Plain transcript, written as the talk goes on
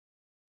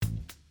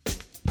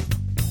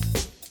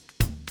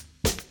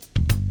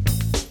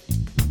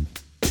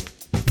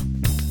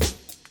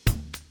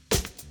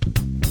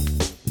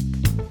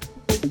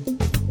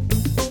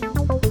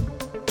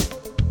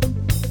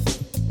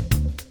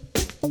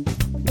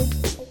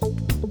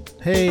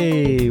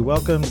Hey,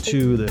 welcome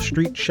to the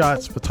Street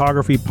Shots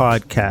Photography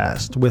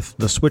Podcast with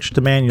the Switch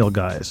to Manual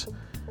guys.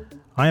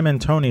 I'm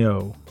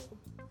Antonio.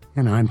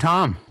 And I'm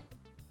Tom.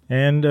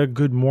 And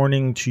good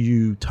morning to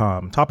you,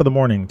 Tom. Top of the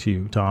morning to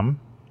you,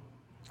 Tom.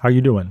 How you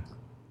doing?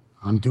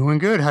 I'm doing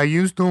good. How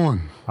you's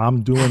doing?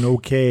 I'm doing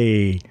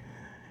okay.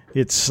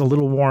 It's a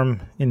little warm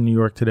in New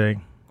York today,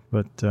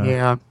 but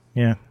yeah,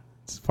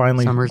 it's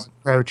finally summer's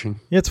approaching.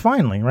 Yeah, it's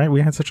finally right.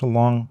 We had such a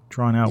long,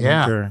 drawn-out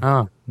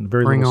winter.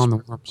 Very bring on the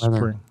warm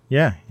weather.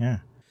 Yeah.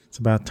 It's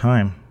about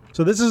time.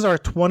 So this is our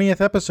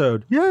 20th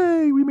episode.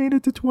 Yay! We made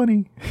it to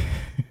 20.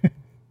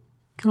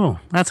 Cool.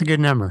 That's a good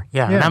number.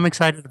 Yeah, and I'm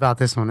excited about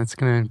this one. It's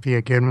going to be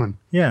a good one.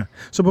 Yeah.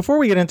 So before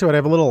we get into it, I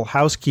have a little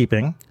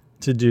housekeeping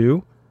to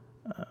do.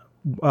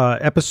 I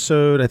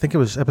think it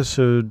was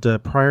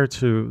episode prior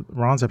to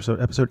Ron's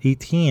episode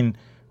 18,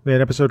 we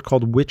had an episode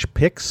called Which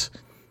Picks,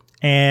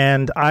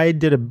 and I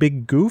did a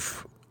big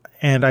goof,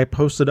 and I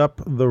posted up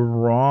the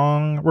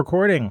wrong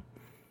recording.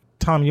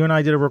 Tom, you and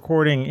I did a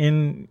recording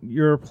in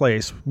your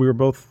place. We were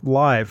both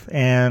live,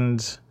 and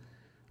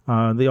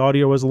the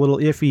audio was a little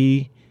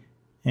iffy,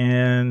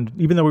 and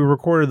even though we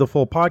recorded the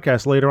full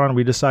podcast, later on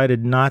we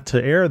decided not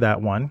to air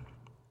that one,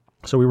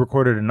 so we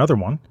recorded another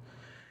one.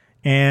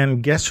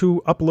 And guess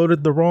who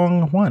uploaded the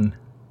wrong one?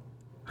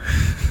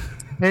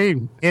 Hey,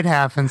 it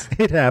happens.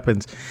 It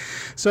happens.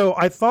 So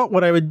I thought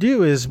what I would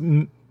do is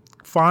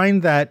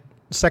find that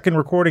second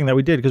recording that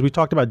we did, because we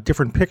talked about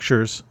different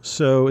pictures.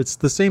 So it's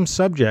the same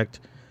subject,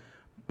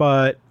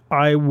 but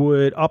I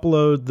would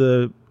upload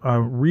the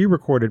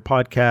re-recorded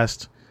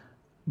podcast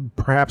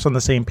perhaps on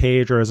the same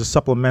page or as a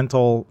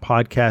supplemental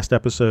podcast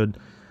episode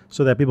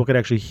so that people could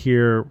actually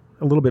hear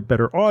a little bit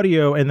better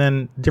audio and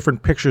then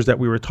different pictures that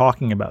we were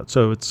talking about.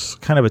 So it's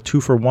kind of a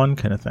 2-for-1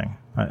 kind of thing.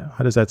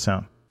 How does that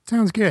sound?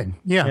 Sounds good.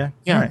 Yeah.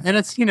 Right. And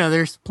it's,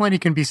 there's plenty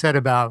can be said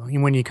about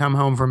when you come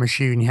home from a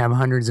shoot and you have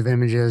hundreds of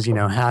images,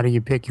 how do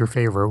you pick your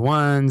favorite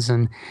ones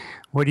and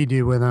what do you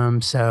do with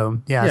them?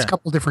 So it's a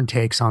couple different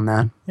takes on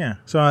that. Yeah.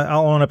 So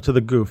I'll own up to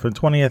the goof. In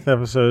 20th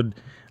episode,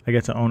 I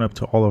get to own up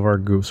to all of our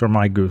goofs, or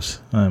my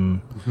goofs.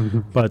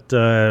 But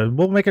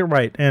we'll make it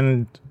right.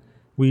 And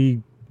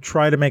we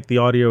try to make the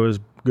audio as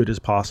good as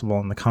possible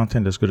and the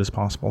content as good as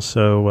possible.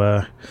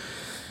 So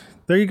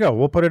there you go.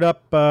 We'll put it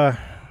up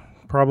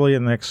probably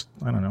in the next,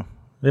 I don't know.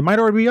 It might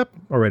already be up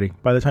already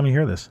by the time you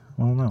hear this.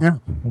 Well, no. Yeah.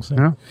 We'll see.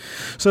 Yeah.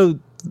 So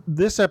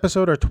this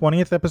episode, our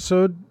 20th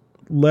episode,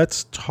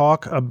 let's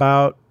talk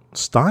about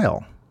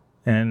style.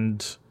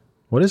 And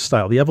what is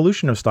style? The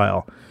evolution of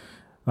style.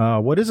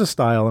 What is a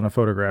style in a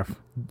photograph?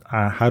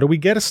 How do we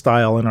get a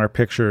style in our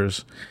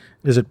pictures?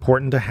 Is it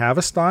important to have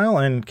a style?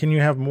 And can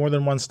you have more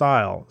than one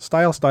style?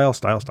 Style.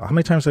 How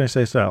many times did I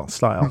say style?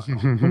 Style.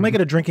 We'll make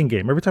it a drinking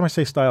game. Every time I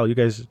say style, you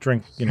guys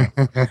drink,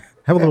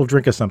 have a little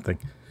drink of something.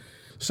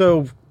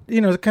 So,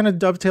 it kind of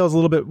dovetails a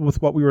little bit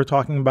with what we were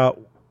talking about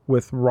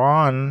with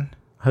Ron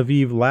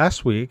Haviv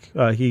last week.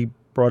 He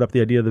brought up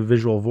the idea of the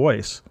visual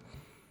voice.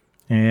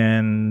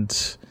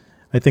 And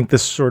I think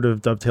this sort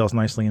of dovetails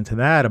nicely into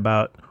that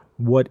about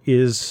what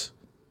is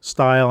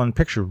style in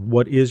picture.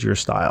 What is your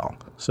style?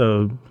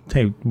 So,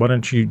 hey, do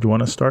you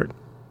want to start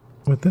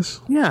with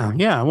this?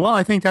 Yeah. Well,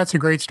 I think that's a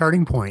great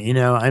starting point.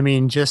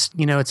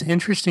 It's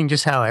interesting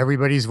just how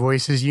everybody's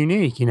voice is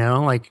unique,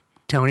 like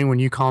Tony, when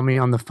you call me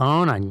on the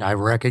phone, I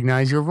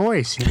recognize your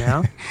voice,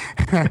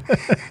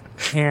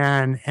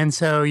 and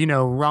so,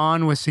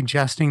 Ron was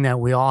suggesting that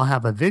we all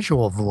have a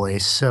visual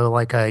voice. So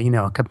like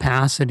a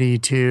capacity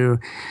to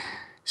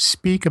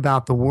speak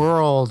about the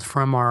world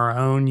from our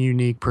own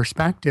unique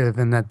perspective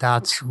and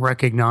that's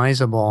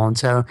recognizable. And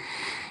so,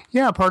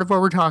 part of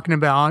what we're talking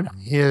about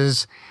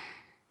is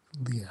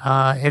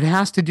it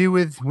has to do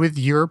with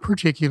your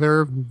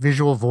particular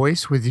visual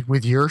voice,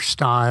 with your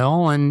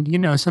style.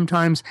 And,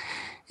 sometimes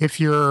if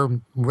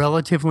you're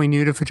relatively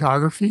new to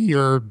photography,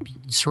 you're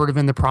sort of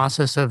in the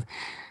process of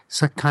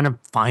kind of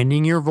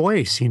finding your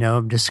voice,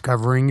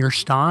 discovering your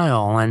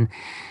style. And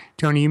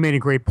Tony, you made a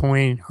great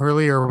point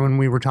earlier when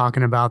we were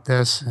talking about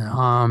this,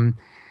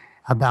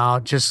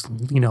 about just,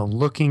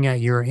 looking at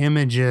your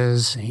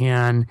images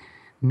and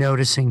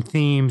noticing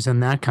themes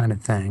and that kind of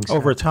thing. So,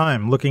 over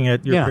time, looking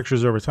at your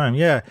pictures over time.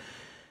 Yeah.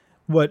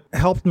 What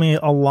helped me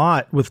a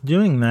lot with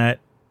doing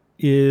that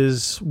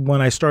is when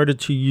I started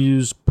to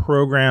use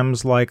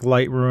programs like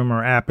Lightroom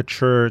or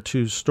Aperture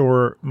to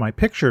store my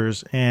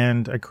pictures,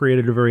 and I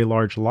created a very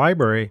large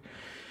library.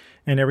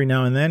 And every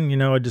now and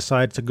then, I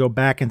decide to go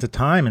back into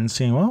time and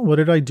see, well, what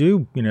did I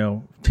do,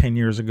 10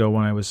 years ago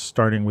when I was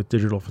starting with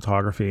digital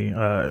photography,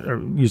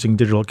 or using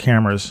digital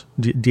cameras,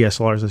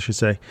 DSLRs, I should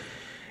say.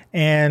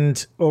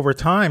 And over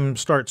time,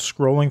 start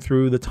scrolling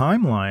through the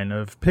timeline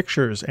of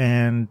pictures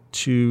and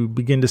to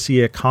begin to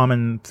see a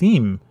common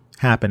theme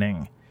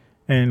happening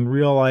and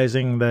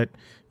realizing that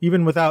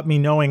even without me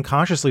knowing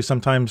consciously,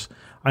 sometimes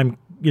I'm,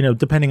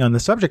 depending on the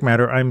subject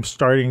matter, I'm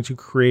starting to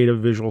create a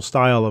visual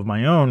style of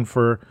my own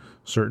for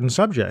certain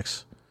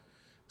subjects.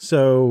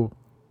 So,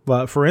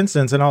 for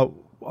instance, and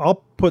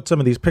I'll put some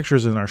of these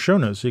pictures in our show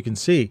notes so you can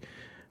see.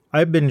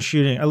 I've been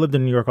shooting. I lived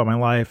in New York all my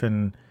life,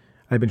 and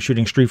I've been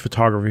shooting street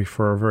photography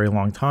for a very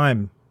long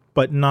time,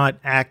 but not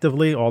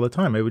actively all the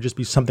time. It would just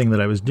be something that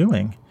I was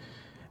doing.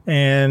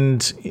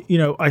 And,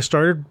 I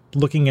started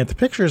looking at the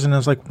pictures and I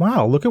was like,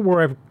 wow, look at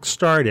where I've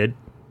started,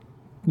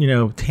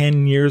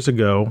 10 years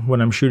ago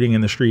when I'm shooting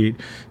in the street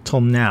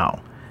till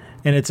now.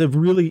 And it's a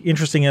really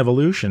interesting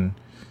evolution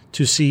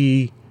to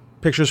see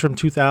pictures from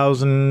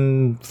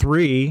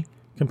 2003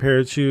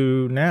 compared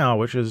to now,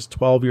 which is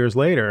 12 years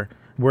later.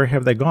 Where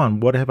have they gone?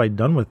 What have I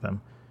done with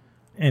them?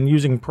 And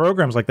using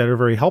programs like that are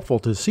very helpful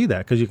to see that,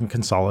 because you can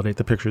consolidate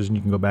the pictures and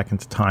you can go back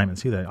into time and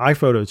see that.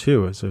 iPhoto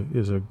too is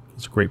a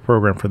great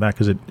program for that,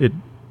 because it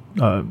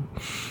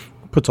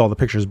puts all the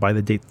pictures by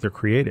the date that they're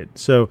created.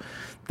 So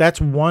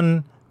that's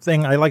one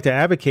thing I like to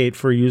advocate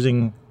for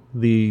using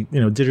the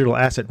digital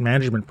asset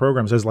management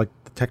programs, as like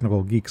the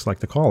technical geeks like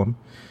to call them,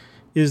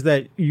 is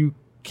that you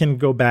can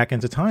go back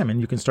into time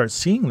and you can start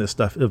seeing this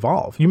stuff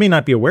evolve. You may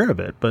not be aware of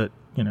it, but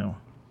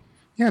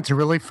Yeah, it's a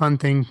really fun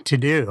thing to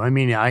do. I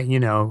mean,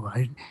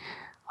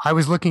 I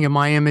was looking at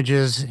my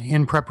images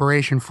in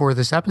preparation for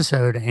this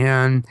episode,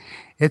 and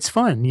it's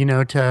fun,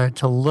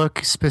 to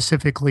look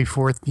specifically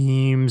for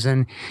themes.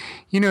 And,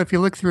 if you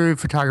look through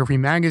photography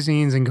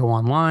magazines and go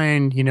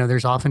online,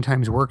 there's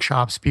oftentimes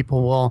workshops.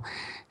 People will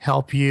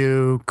help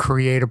you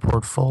create a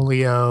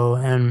portfolio.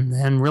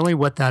 And really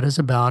what that is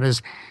about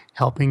is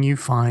helping you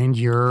find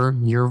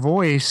your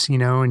voice,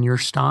 and your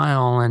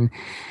style. And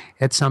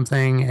it's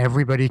something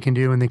everybody can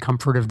do in the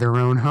comfort of their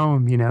own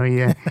home.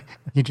 You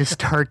just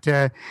start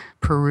to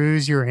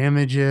peruse your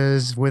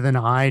images with an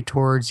eye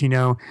towards, what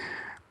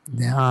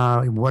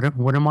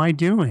am I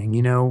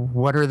doing?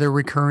 What are the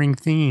recurring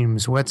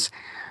themes?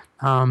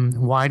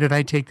 Why did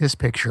I take this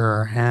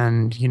picture?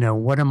 And,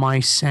 what am I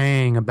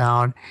saying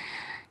about,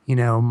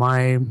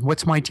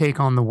 what's my take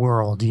on the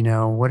world?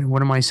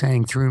 What am I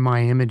saying through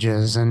my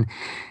images? And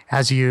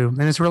and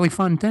it's a really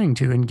fun thing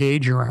to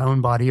engage your own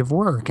body of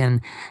work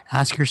and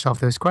ask yourself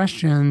those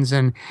questions.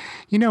 And,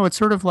 it's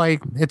sort of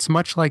like, it's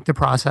much like the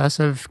process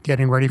of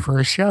getting ready for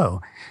a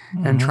show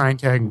and trying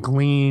to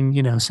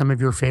glean, some of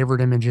your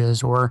favorite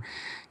images or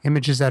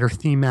images that are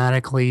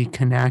thematically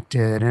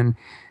connected. And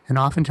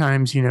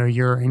oftentimes,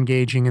 you're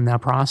engaging in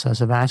that process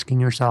of asking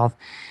yourself,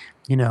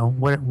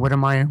 what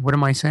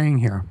am I saying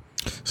here?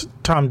 So,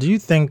 Tom, do you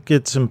think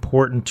it's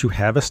important to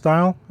have a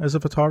style as a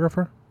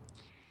photographer?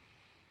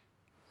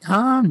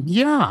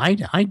 Yeah,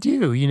 I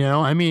do,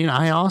 I mean,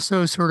 I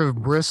also sort of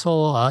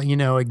bristle,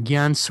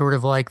 against sort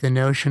of like the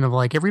notion of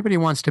like, everybody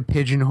wants to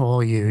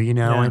pigeonhole you,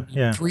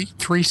 and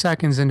 3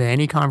 seconds into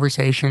any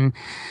conversation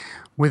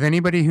with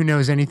anybody who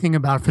knows anything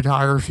about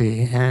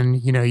photography,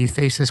 and, you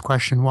face this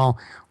question, well,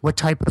 what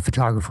type of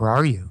photographer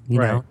are you?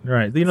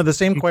 Right. The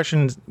same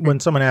question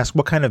when someone asks,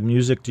 what kind of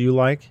music do you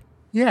like?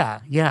 Yeah.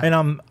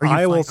 And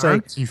I will say,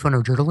 are you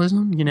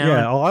photojournalism?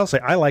 Yeah, I'll say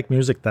I like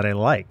music that I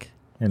like.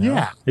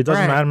 Yeah, it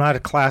doesn't matter. I'm not a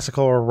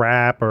classical or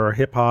rap or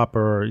hip hop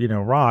or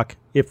rock.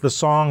 If the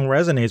song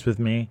resonates with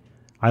me,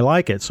 I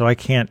like it. So I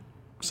can't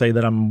say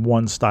that I'm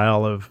one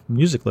style of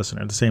music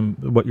listener. The same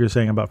what you're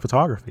saying about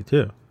photography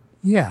too.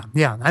 Yeah.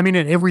 I mean,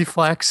 it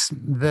reflects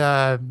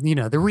the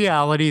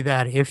reality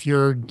that if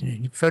you're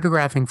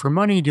photographing for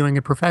money, doing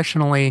it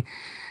professionally,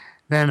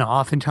 then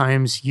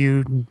oftentimes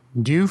you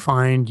do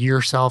find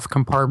yourself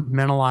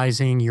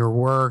compartmentalizing your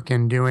work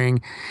and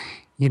doing,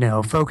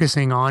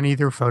 focusing on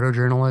either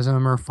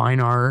photojournalism or fine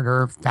art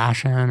or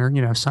fashion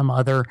or, some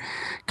other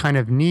kind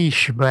of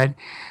niche. But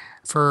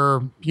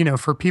for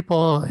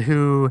people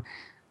who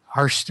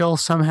are still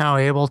somehow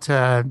able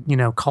to,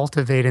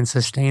 cultivate and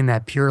sustain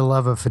that pure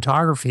love of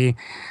photography,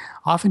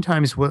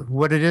 oftentimes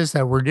what it is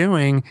that we're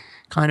doing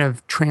kind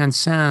of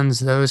transcends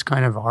those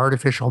kind of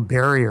artificial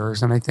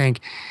barriers. And I think,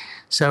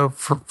 so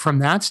from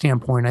that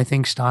standpoint, I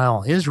think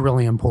style is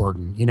really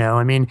important.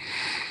 I mean,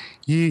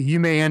 you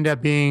may end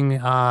up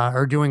being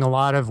or doing a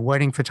lot of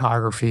wedding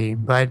photography,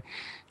 but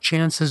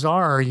chances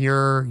are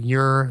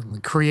your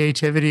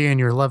creativity and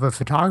your love of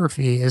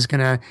photography is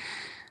going to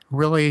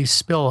really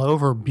spill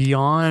over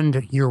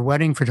beyond your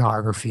wedding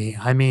photography.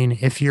 I mean,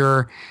 if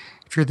you're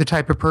the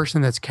type of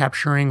person that's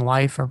capturing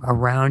life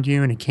around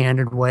you in a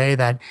candid way,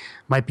 that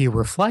might be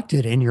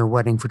reflected in your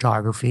wedding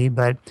photography.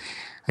 But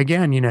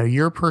again,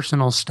 your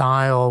personal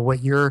style,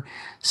 what you're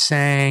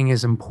saying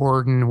is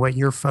important, what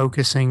you're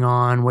focusing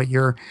on, what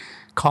you're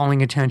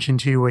calling attention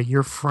to, what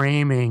you're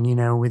framing,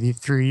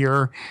 through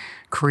your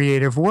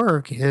creative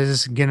work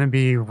is going to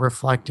be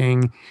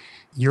reflecting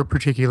your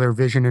particular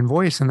vision and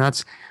voice. And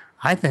that's,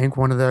 I think,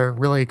 one of the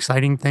really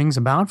exciting things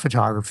about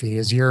photography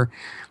is you're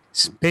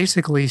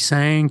basically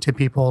saying to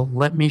people,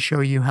 let me show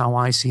you how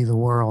I see the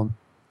world.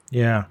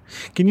 Yeah.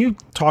 Can you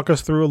talk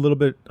us through a little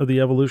bit of the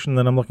evolution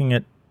that I'm looking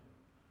at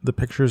the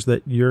pictures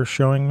that you're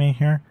showing me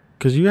here?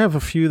 Because you have a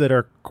few that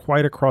are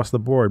quite across the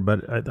board,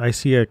 but I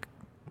see a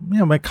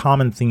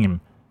common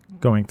theme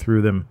going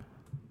through them.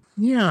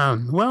 Yeah.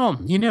 Well,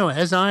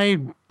 as I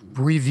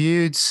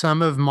reviewed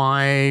some of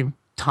my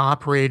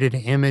top rated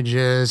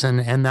images.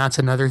 And that's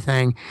another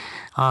thing.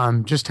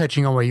 Just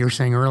touching on what you were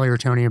saying earlier,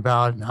 Tony,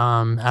 about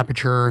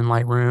Aperture and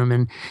Lightroom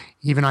and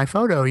even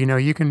iPhoto,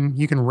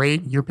 you can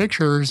rate your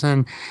pictures,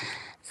 and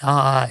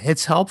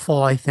it's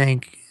helpful, I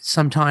think,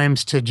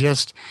 sometimes to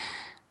just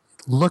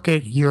look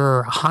at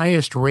your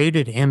highest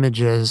rated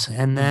images,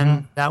 and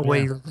then that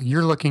way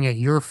you're looking at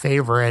your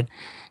favorite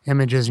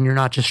images, and you're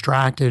not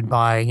distracted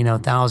by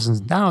thousands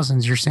and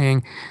thousands. You're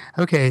saying,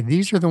 okay,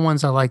 these are the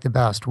ones I like the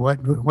best.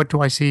 What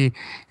do I see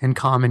in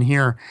common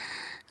here?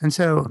 And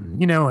so,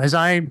 as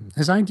I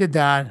did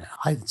that,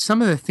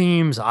 some of the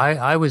themes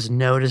I was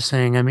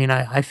noticing,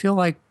 I feel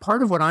like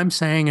part of what I'm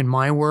saying in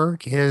my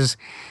work is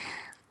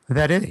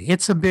that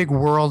it's a big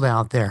world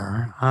out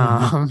there.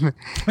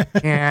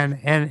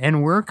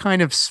 And we're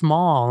kind of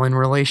small in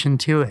relation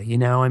to it.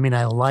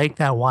 I like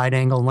that wide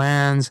angle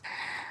lens.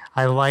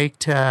 I like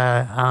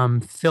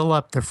to fill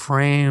up the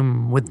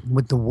frame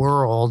with the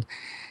world.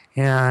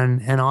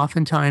 And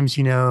oftentimes,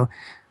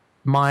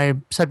 my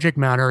subject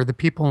matter, the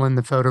people in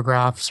the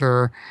photographs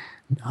are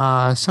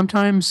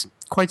sometimes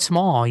quite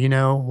small,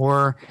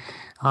 or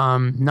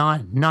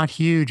not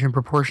huge in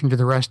proportion to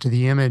the rest of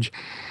the image.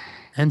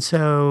 And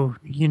so,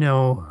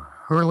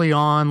 early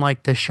on,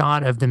 like the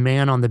shot of the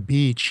man on the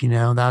beach,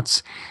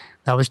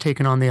 that was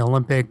taken on the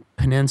Olympic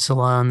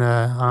Peninsula on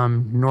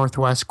the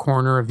northwest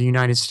corner of the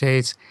United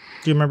States.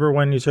 Do you remember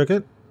when you took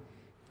it?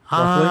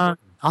 Roughly?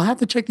 I'll have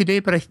to check the date,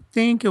 but I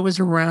think it was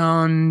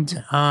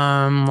around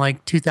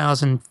like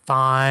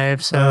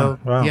 2005. So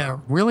wow. Yeah,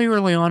 really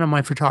early on in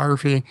my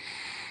photography.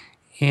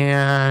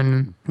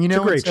 And it's a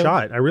great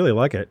shot. I really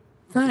like it.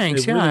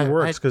 Thanks. It really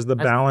works because the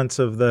balance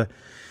of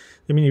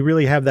you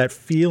really have that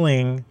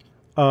feeling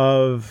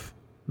of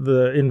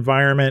the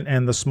environment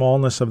and the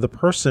smallness of the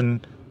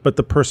person, but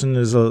the person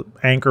is an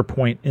anchor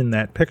point in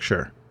that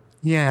picture.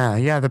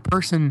 Yeah, the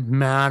person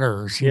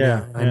matters.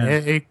 And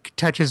it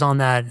touches on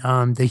that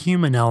the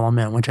human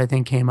element, which I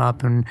think came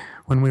up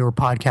when we were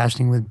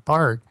podcasting with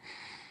Bart.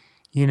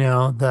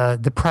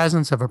 The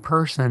presence of a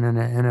person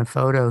in a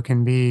photo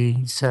can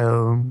be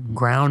so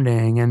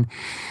grounding, and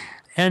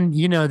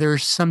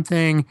there's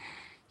something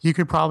you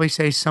could probably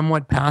say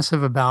somewhat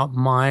passive about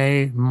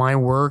my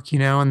work,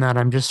 and that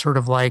I'm just sort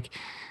of like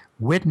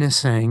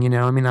witnessing.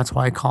 That's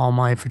why I call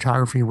my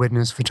photography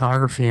witness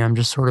photography. I'm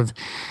just sort of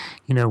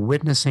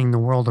witnessing the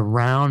world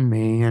around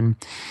me. And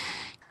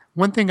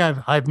one thing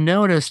I've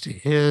noticed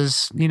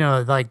is,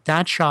 like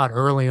that shot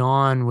early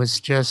on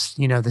was just,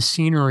 the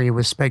scenery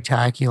was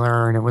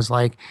spectacular, and it was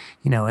like,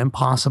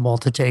 impossible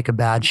to take a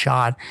bad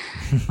shot.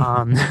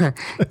 And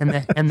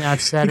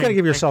that setting. You got to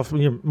give yourself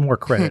more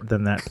credit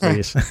than that,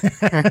 please.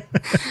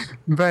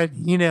 But,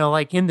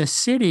 like in the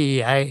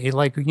city,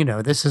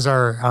 this is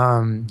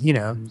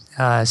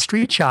our,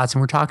 street shots,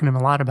 and we're talking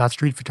a lot about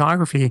street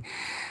photography.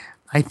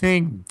 I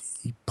think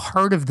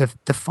part of the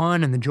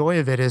fun and the joy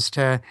of it is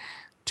to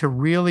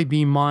really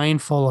be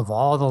mindful of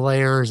all the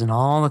layers and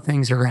all the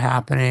things that are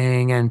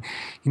happening. And,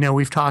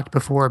 we've talked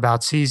before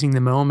about seizing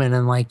the moment,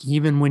 and like,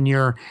 even when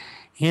you're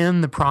in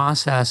the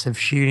process of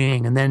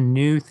shooting and then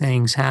new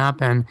things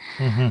happen.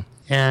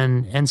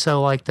 And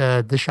so like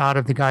the shot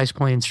of the guys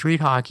playing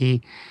street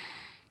hockey,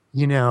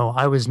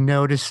 I was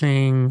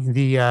noticing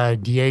the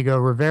Diego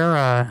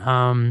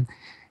Rivera,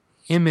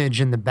 image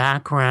in the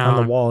background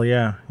on the wall.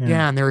 Yeah,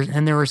 and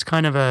there was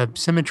kind of a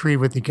symmetry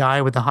with the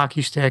guy with the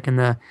hockey stick and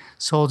the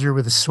soldier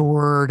with the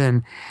sword,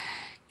 and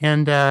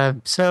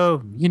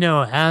so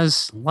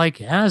as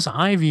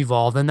I've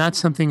evolved, and that's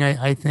something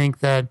I think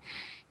that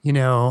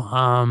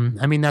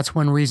that's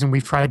one reason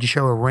we've tried to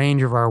show a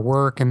range of our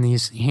work in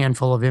these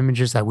handful of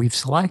images that we've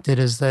selected,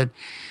 is that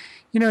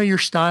your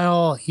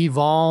style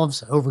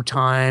evolves over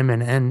time,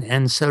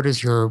 and so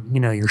does your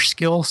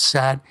skill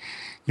set,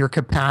 your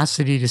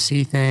capacity to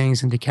see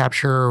things and to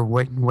capture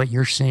what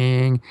you're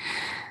seeing.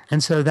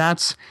 And so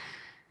that's,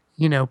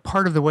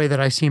 part of the way that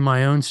I see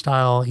my own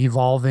style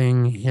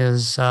evolving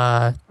is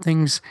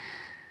things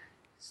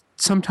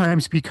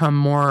sometimes become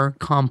more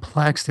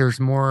complex. There's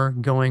more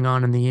going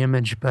on in the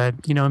image, but,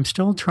 I'm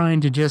still trying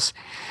to just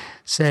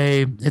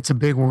say it's a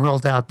big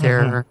world out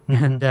there.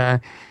 And,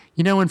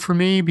 and for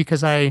me,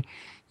 because my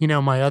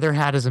other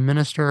hat as a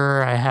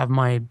minister, I have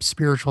my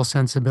spiritual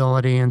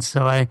sensibility. And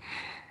so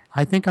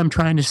I think I'm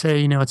trying to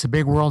say, it's a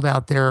big world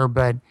out there,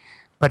 but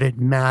it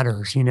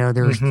matters.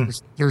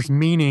 There's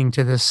meaning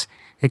to this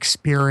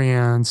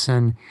experience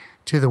and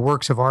to the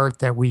works of art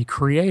that we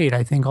create.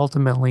 I think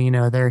ultimately,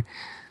 they're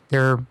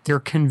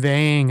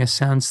conveying a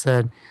sense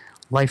that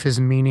life is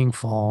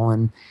meaningful,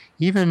 and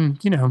even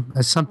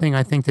as something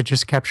I think that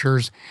just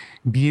captures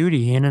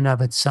beauty in and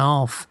of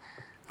itself.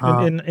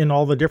 In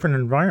all the different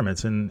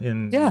environments,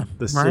 in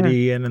the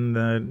city and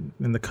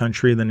in the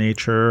country, the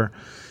nature.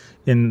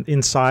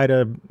 Inside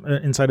a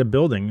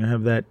building, you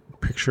have that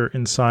picture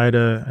inside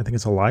I think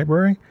it's a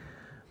library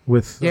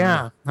with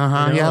that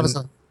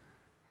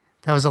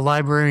was a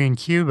library in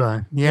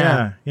Cuba.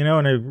 And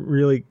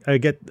I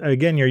get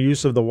again your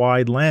use of the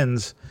wide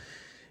lens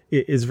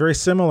is very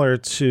similar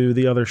to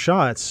the other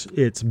shots.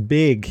 It's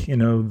big,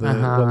 and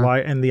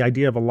the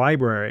idea of a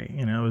library,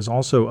 is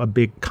also a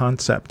big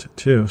concept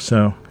too.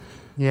 So,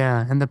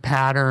 yeah, and the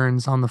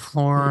patterns on the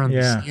floor and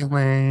the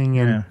ceiling,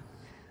 and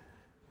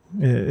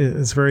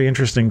it's very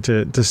interesting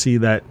to see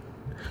that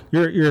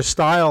your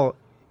style,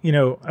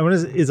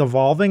 is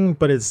evolving,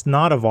 but it's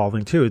not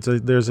evolving too.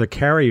 There's a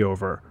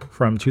carryover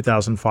from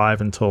 2005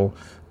 until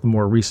the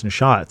more recent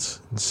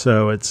shots.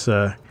 So it's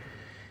the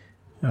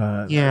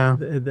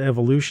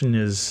evolution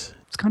is...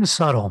 It's kind of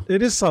subtle.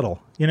 It is subtle,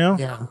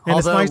 Yeah. And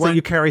it's nice that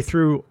you carry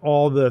through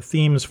all the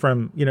themes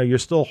from, you're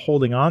still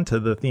holding on to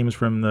the themes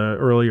from the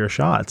earlier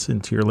shots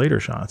into your later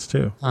shots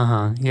too.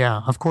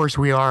 Yeah. Of course,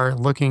 we are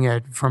looking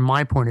at, from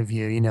my point of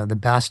view, the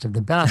best of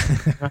the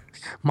best,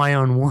 my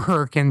own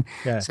work. And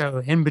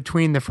so in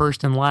between the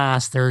first and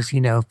last, there's,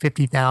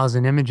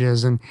 50,000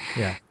 images.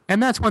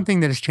 And that's one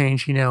thing that has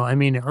changed,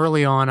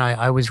 early on,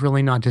 I was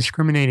really not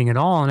discriminating at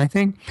all. And I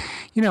think,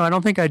 I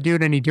don't think I'd do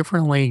it any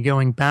differently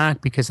going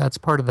back, because that's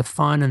part of the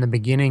fun in the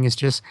beginning, is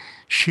just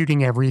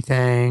shooting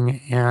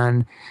everything.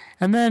 And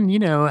then,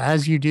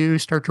 as you do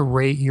start to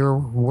rate your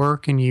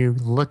work and you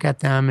look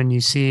at them and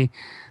you see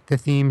the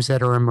themes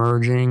that are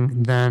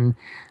emerging, then,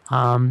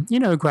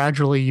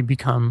 gradually you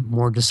become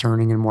more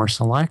discerning and more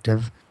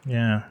selective.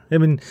 Yeah. I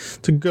mean,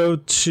 to go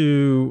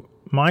to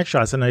my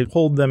shots, and I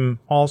pulled them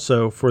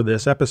also for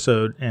this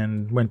episode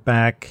and went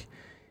back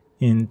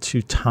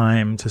into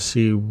time to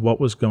see what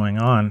was going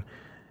on.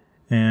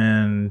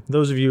 And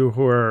those of you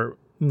who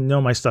know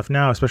my stuff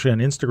now, especially on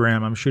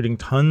Instagram, I'm shooting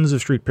tons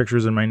of street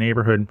pictures in my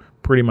neighborhood,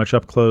 pretty much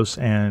up close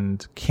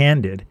and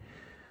candid.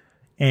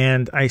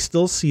 And I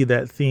still see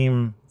that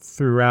theme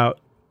throughout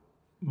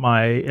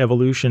my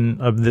evolution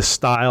of this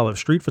style of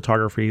street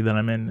photography that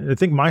I'm in. I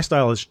think my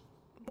style has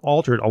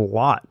altered a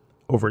lot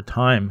over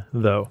time,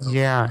 though.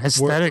 Yeah,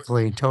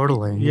 aesthetically,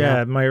 totally.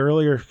 Yeah, my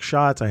earlier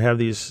shots, I have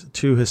these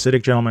two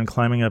Hasidic gentlemen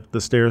climbing up the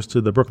stairs to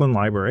the Brooklyn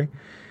Library,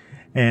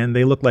 and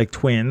they look like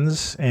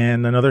twins.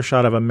 And another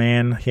shot of a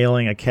man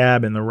hailing a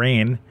cab in the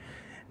rain,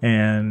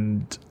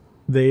 and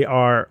they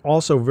are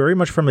also very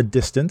much from a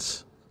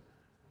distance,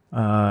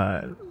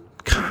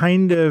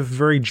 kind of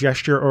very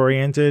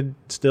gesture-oriented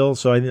still,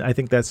 so I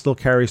think that still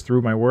carries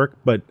through my work,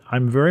 but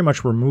I'm very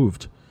much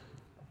removed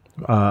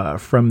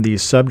from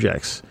these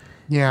subjects.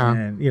 Yeah.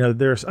 And,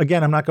 there's,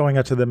 again, I'm not going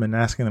up to them and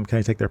asking them, can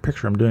I take their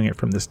picture? I'm doing it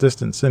from this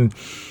distance. And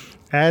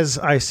as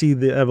I see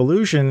the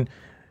evolution,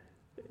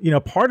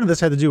 part of this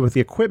had to do with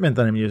the equipment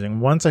that I'm using.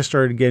 Once I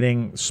started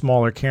getting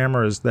smaller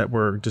cameras that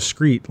were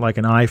discrete, like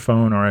an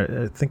iPhone,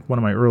 or I think one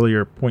of my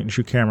earlier point and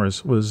shoot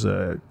cameras was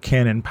a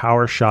Canon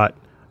PowerShot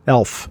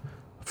ELPH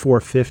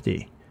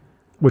 450,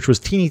 which was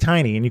teeny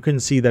tiny, and you couldn't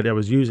see that I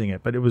was using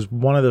it, but it was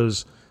one of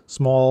those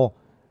small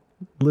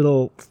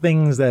little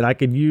things that I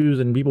could use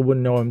and people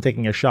wouldn't know I'm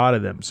taking a shot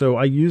of them. So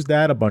I used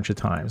that a bunch of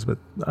times. But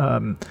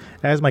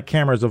as my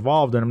cameras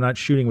evolved, and I'm not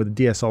shooting with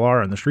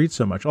DSLR on the street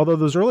so much, although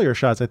those earlier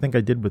shots I think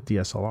I did with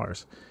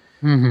DSLRs.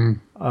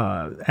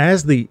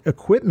 As the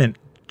equipment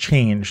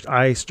changed,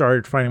 I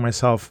started finding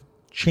myself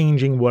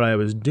changing what I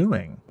was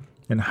doing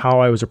and how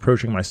I was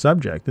approaching my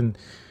subject. And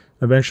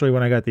eventually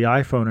when I got the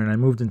iPhone and I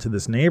moved into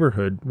this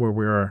neighborhood where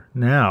we are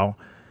now,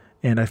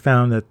 and I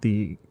found that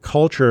the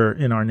culture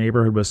in our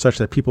neighborhood was such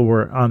that people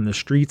were on the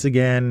streets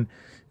again.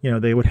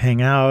 They would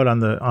hang out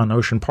on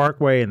Ocean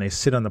Parkway, and they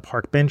sit on the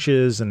park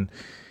benches, and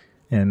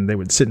they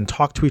would sit and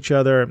talk to each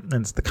other. And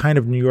it's the kind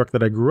of New York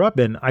that I grew up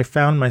in. I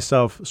found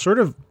myself sort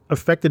of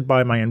affected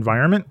by my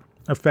environment,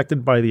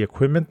 affected by the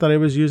equipment that I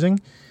was using.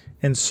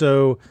 And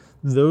so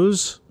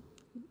those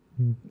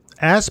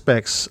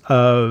aspects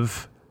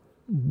of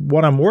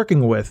what I'm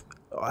working with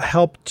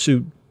help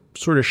to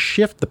sort of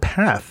shift the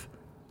path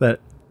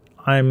that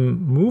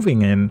I'm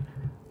moving in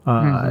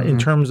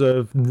terms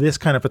of this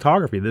kind of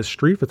photography, this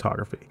street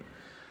photography.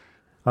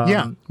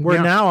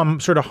 Now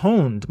I'm sort of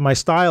honed. My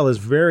style is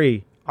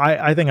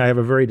I think I have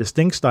a very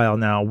distinct style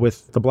now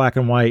with the black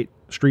and white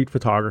street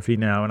photography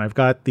now. And I've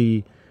got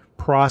the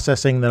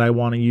processing that I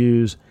want to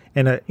use.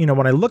 And,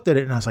 when I looked at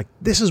it and I was like,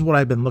 this is what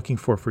I've been looking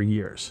for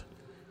years.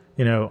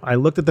 I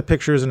looked at the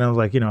pictures and I was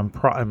like,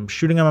 I'm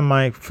shooting them on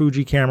my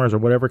Fuji cameras or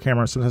whatever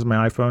camera, sometimes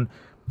my iPhone,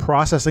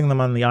 processing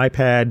them on the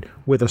iPad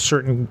with a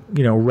certain,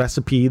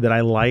 recipe that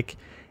I like.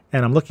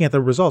 And I'm looking at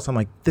the results. I'm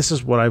like, this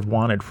is what I've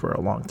wanted for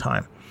a long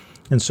time.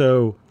 And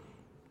so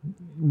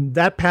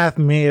that path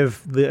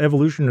the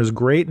evolution is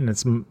great. And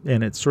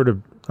it's sort of,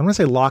 I'm going to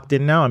say locked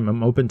in now.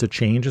 I'm open to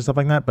change and stuff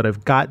like that, but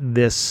I've got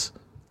this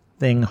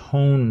thing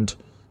honed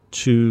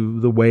to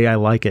the way I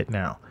like it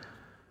now.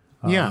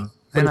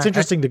 But it's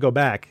interesting to go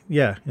back,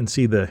 and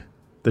see the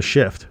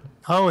shift.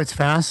 Oh, it's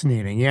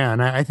fascinating. Yeah.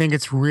 And I think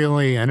it's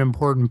really an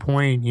important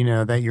point,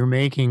 that you're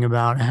making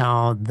about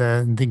how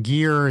the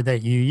gear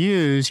that you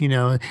use,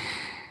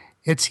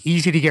 it's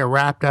easy to get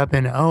wrapped up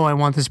in, I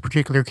want this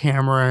particular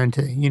camera. And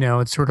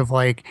it's sort of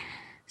like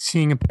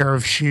seeing a pair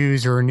of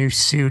shoes or a new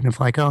suit. And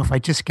if I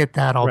just get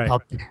that,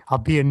 I'll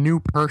be a new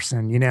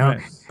person,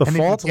 Right. The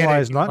fault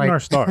lies not in our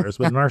stars,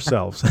 but in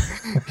ourselves.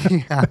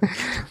 Yeah.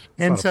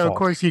 And so, of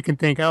course, you can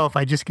think, oh, if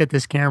I just get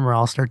this camera,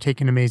 I'll start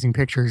taking amazing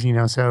pictures,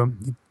 So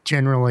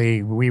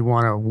generally, we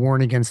want to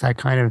warn against that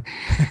kind of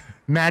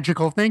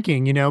magical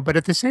thinking, But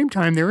at the same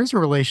time, there is a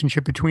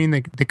relationship between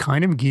the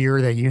kind of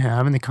gear that you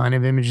have and the kind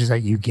of images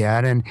that you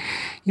get. And,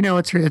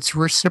 it's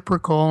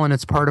reciprocal and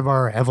it's part of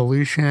our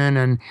evolution.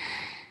 And,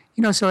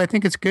 so I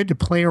think it's good to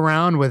play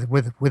around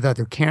with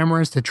other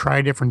cameras, to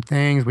try different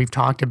things. We've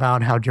talked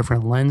about how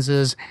different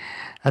lenses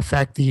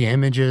affect the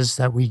images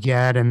that we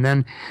get. And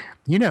then,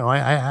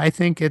 I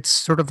think it's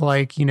sort of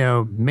like,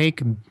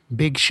 make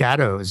big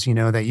shadows,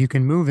 that you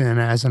can move in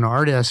as an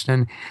artist.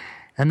 And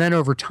then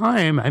over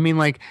time,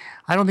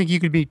 I don't think you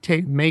could be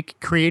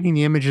creating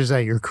the images that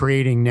you're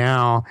creating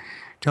now,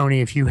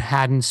 Tony, if you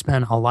hadn't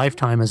spent a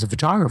lifetime as a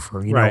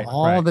photographer.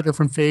 All the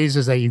different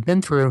phases that you've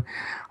been through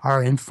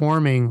are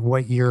informing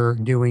what you're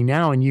doing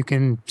now. And you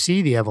can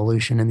see the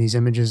evolution in these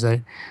images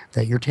that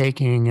you're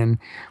taking. And,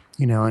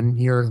 and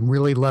you're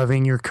really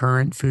loving your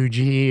current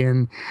Fuji,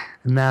 and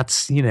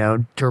that's,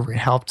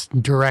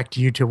 helped direct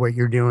you to what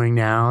you're doing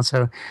now.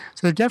 So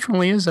there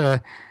definitely is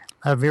a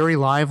very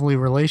lively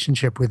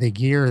relationship with the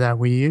gear that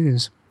we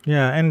use.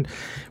 Yeah, and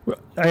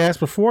I asked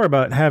before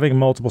about having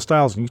multiple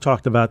styles, and you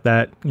talked about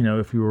that.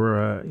 If you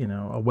were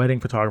a wedding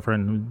photographer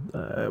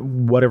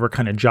and whatever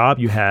kind of job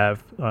you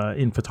have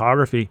in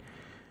photography,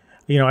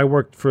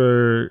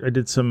 I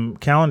did some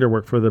calendar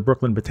work for the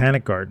Brooklyn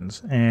Botanic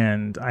Gardens,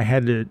 and I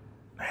had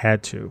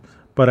to,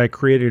 but I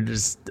created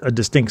a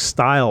distinct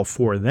style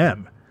for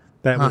them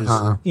that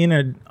was in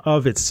and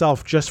of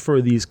itself just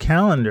for these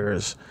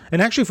calendars.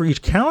 And actually, for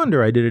each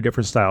calendar, I did a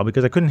different style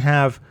because I couldn't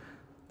have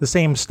the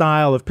same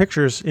style of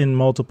pictures in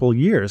multiple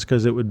years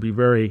because it would be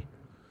very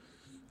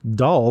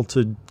dull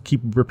to keep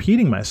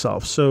repeating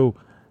myself. So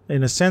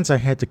in a sense, I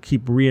had to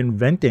keep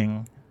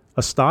reinventing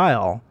a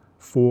style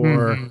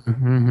for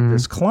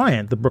this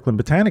client, the Brooklyn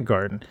Botanic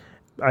Garden.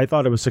 I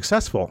thought it was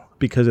successful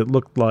because it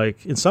looked like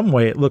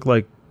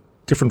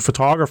different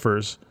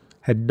photographers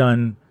had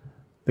done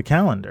the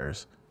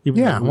calendars.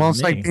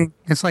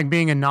 It's like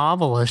being a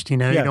novelist. You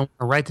don't want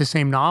to write the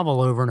same novel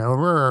over and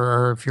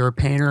over, or if you're a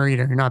painter,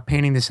 you're not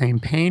painting the same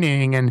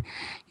painting. And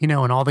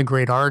and all the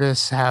great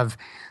artists have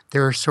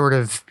their sort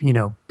of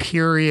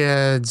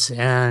periods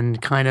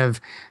and kind of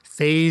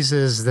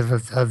phases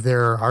of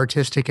their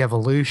artistic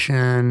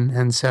evolution.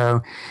 And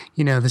so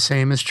the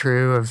same is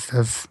true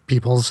of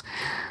people's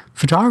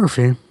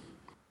photography.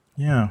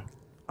 Yeah.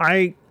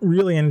 I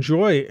really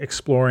enjoy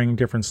exploring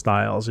different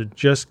styles. It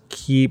just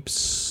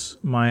keeps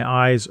my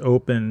eyes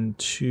open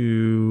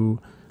to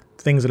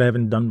things that I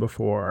haven't done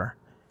before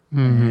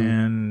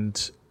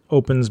and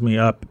opens me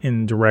up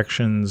in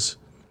directions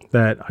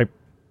that I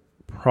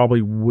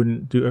probably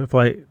wouldn't do if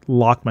I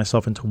locked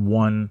myself into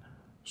one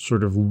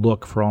sort of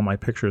look for all my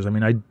pictures.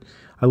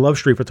 I love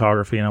street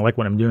photography and I like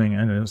what I'm doing,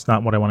 and it's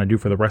not what I want to do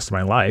for the rest of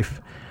my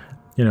life.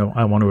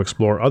 I want to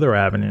explore other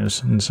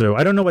avenues. And so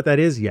I don't know what that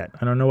is yet.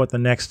 I don't know what the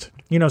next,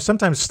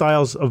 sometimes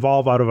styles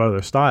evolve out of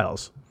other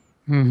styles.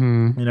 So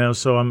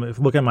I'm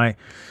looking at my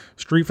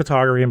street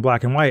photography in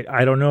black and white.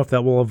 I don't know if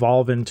that will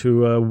evolve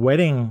into a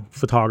wedding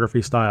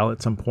photography style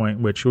at some point,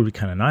 which would be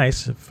kind of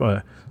nice if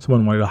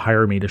someone wanted to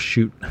hire me to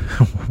shoot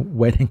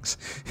weddings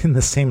in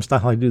the same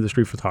style I do the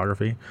street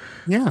photography.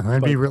 Yeah,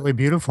 that'd be really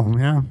beautiful.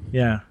 Yeah.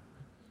 Yeah.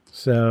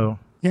 So...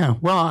 Yeah,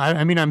 well,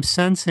 I'm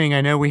sensing,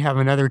 I know we have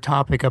another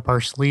topic up our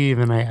sleeve,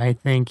 and I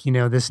think,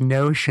 this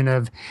notion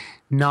of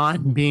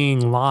not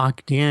being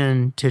locked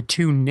in to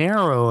too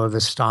narrow of a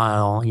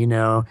style,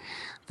 the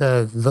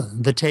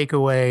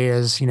takeaway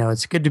is,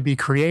 it's good to be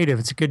creative.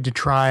 It's good to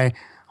try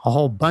a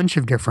whole bunch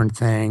of different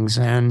things.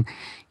 And,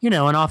 and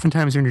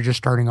oftentimes when you're just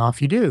starting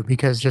off, you do,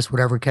 because just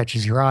whatever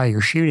catches your eye,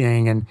 you're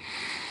shooting. And,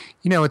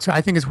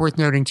 I think it's worth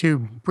noting too,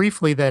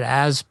 briefly, that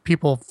as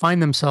people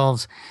find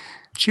themselves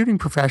shooting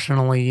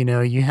professionally,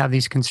 you have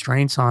these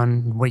constraints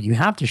on what you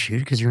have to shoot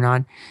because you're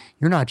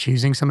not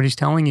choosing. Somebody's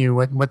telling you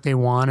what they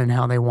want and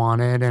how they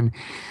want it. And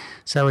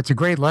so it's a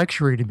great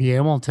luxury to be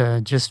able to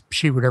just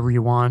shoot whatever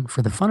you want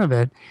for the fun of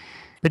it.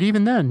 But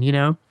even then,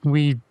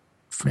 we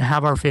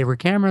have our favorite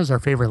cameras, our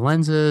favorite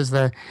lenses,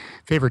 the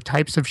favorite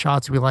types of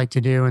shots we like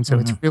to do. And so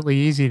it's really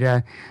easy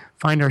to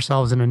find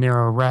ourselves in a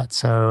narrow rut.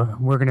 So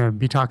we're going to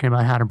be talking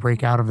about how to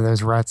break out of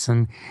those ruts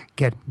and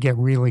get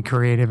really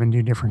creative and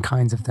do different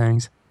kinds of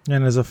things.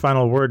 And as a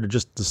final word,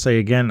 just to say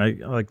again, I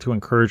like to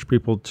encourage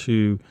people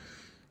to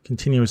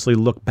continuously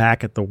look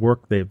back at the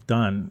work they've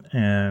done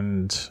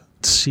and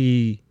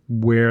see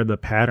where the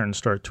patterns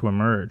start to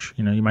emerge.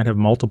 You might have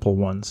multiple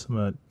ones,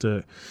 but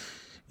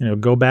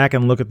go back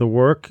and look at the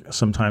work.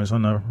 Sometimes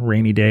on a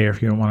rainy day, or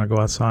if you don't want to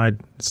go outside,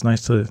 it's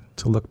nice to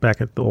look back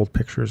at the old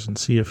pictures and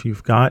see if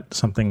you've got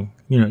something.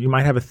 You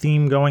might have a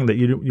theme going that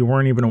you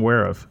weren't even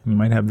aware of. You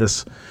might have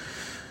this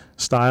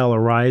style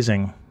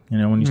arising.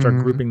 When you start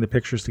grouping the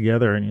pictures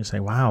together and you say,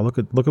 "Wow, look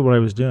at what I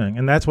was doing,"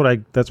 and that's what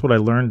I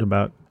learned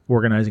about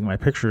organizing my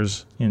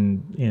pictures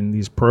in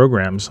these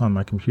programs on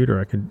my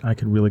computer. I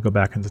could really go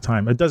back into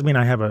time. It does mean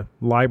I have a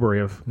library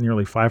of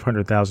nearly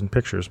 500,000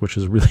 pictures, which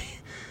is really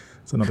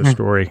it's another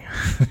story.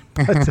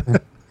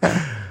 But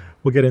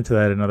we'll get into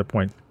that at another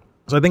point.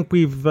 So I think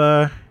we've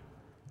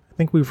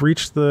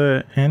reached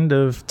the end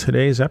of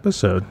today's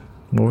episode.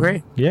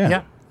 Great.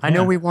 Yeah. I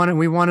know we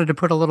wanted to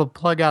put a little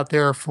plug out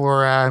there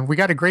for, we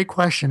got a great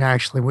question,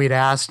 actually. We'd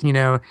asked,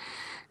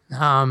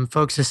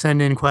 folks to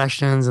send in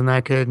questions, and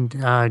that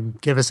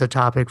could give us a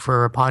topic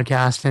for a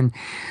podcast. And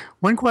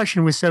one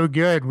question was so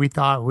good, we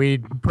thought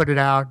we'd put it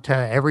out to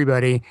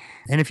everybody.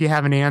 And if you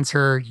have an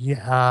answer,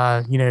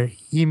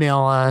 email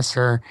us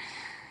or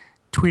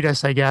tweet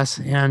us, I guess,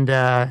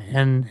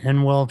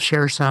 and we'll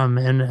share some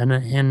in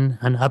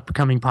an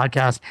upcoming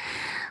podcast.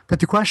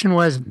 But the question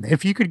was,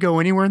 if you could go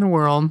anywhere in the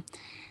world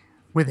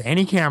with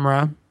any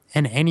camera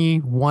and any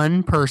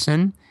one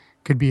person,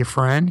 could be a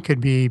friend, could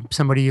be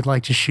somebody you'd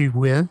like to shoot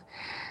with,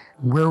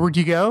 where would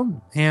you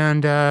go,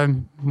 and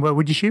what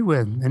would you shoot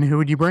with, and who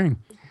would you bring?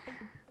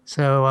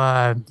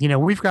 So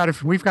we've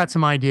got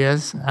some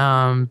ideas,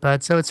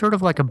 but so it's sort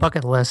of like a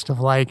bucket list of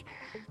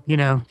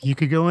you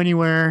could go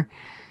anywhere,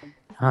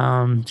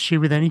 shoot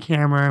with any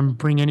camera, and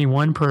bring any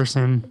one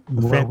person.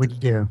 What would you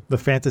do? The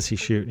fantasy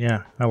shoot,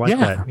 yeah, I like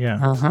that.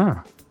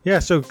 Yeah. Yeah,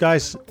 so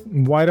guys,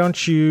 why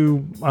don't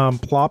you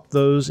plop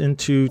those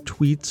into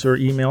tweets or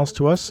emails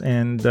to us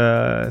and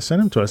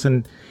send them to us.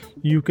 And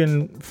you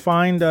can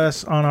find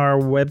us on our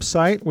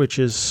website, which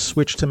is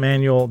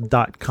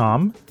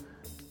switchtomanual.com.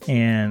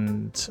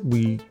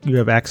 And you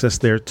have access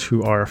there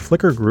to our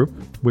Flickr group,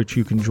 which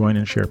you can join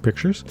and share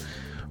pictures.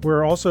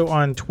 We're also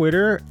on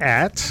Twitter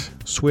at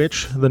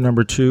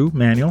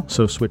switch2manual,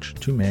 so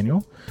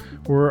switch2manual.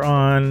 We're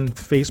on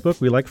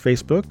Facebook. We like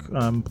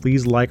Facebook.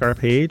 Please like our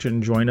page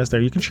and join us there.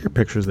 You can share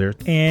pictures there.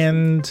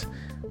 And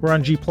we're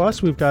on G+.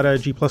 We've got a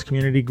G+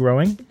 community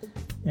growing.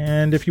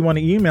 And if you want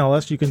to email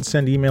us, you can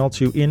send email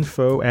to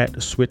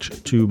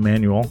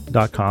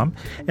info@switch2manual.com.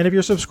 And if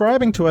you're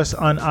subscribing to us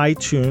on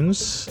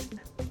iTunes,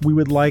 we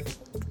would like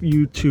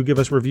you to give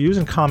us reviews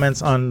and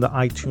comments on the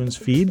iTunes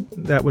feed.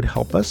 That would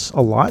help us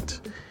a lot.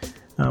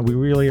 We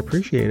really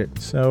appreciate it.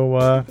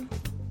 So,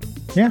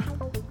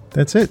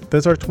 that's it.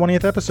 That's our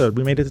 20th episode.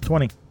 We made it to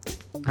 20.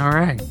 All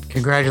right.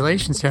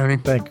 Congratulations, Tony.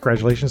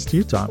 Congratulations to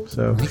you, Tom.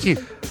 So, thank you.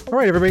 All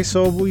right, everybody.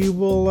 So we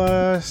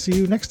will see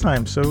you next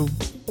time. So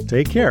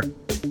take care.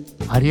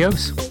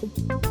 Adios.